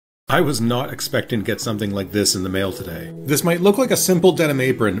I was not expecting to get something like this in the mail today. This might look like a simple denim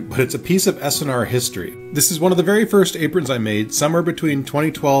apron, but it's a piece of S&R history. This is one of the very first aprons I made, somewhere between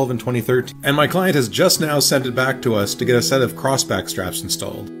 2012 and 2013, and my client has just now sent it back to us to get a set of crossback straps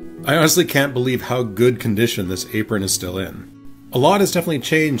installed. I honestly can't believe how good condition this apron is still in. A lot has definitely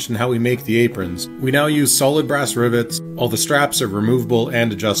changed in how we make the aprons. We now use solid brass rivets, all the straps are removable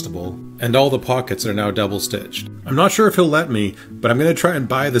and adjustable, and all the pockets are now double stitched. I'm not sure if he'll let me, but I'm going to try and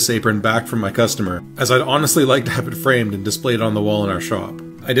buy this apron back from my customer, as I'd honestly like to have it framed and displayed on the wall in our shop.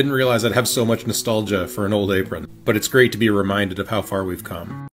 I didn't realize I'd have so much nostalgia for an old apron, but it's great to be reminded of how far we've come.